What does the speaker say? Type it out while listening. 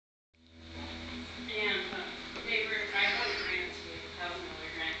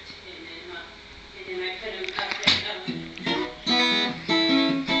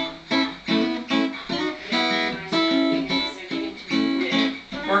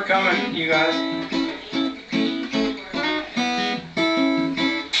more coming, you guys.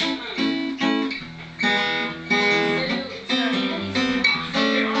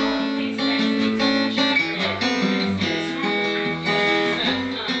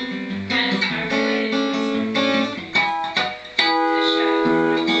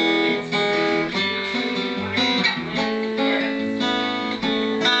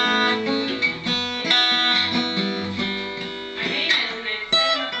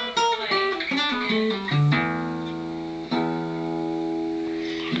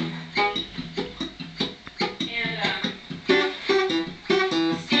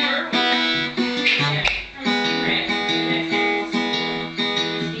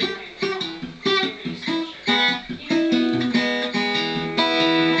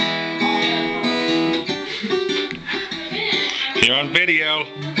 You're on video.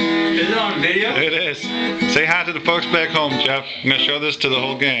 Is it on video? It is. Say hi to the folks back home, Jeff. I'm going to show this to the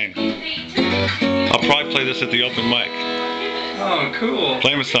whole gang. I'll probably play this at the open mic. Oh, cool.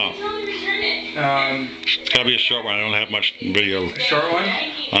 Play him a song. It's got to be a short one. I don't have much video. Short one?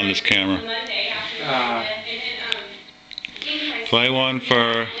 On this camera. Play one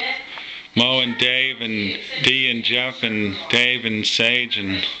for Mo and Dave and Dee and Jeff and Dave and Sage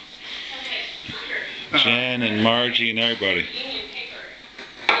and Jen and Margie and everybody.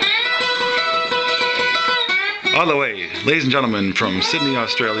 All the way, ladies and gentlemen, from Sydney,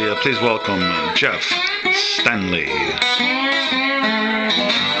 Australia, please welcome Jeff Stanley.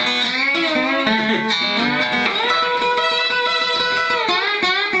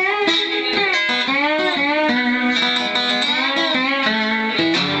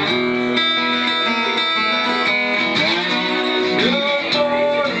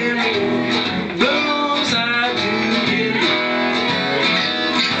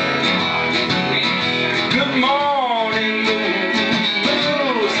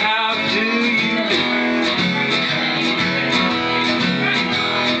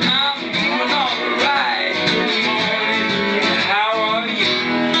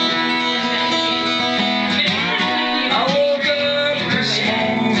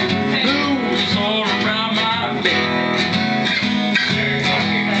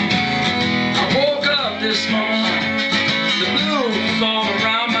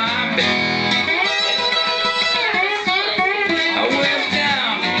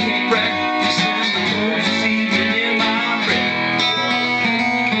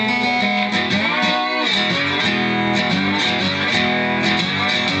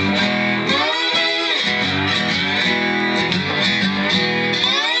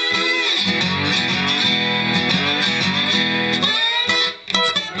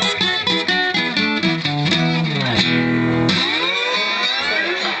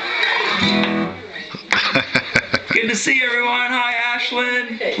 Good to see everyone. Hi,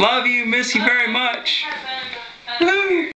 Ashlyn. Love you. Miss you very much. Woo.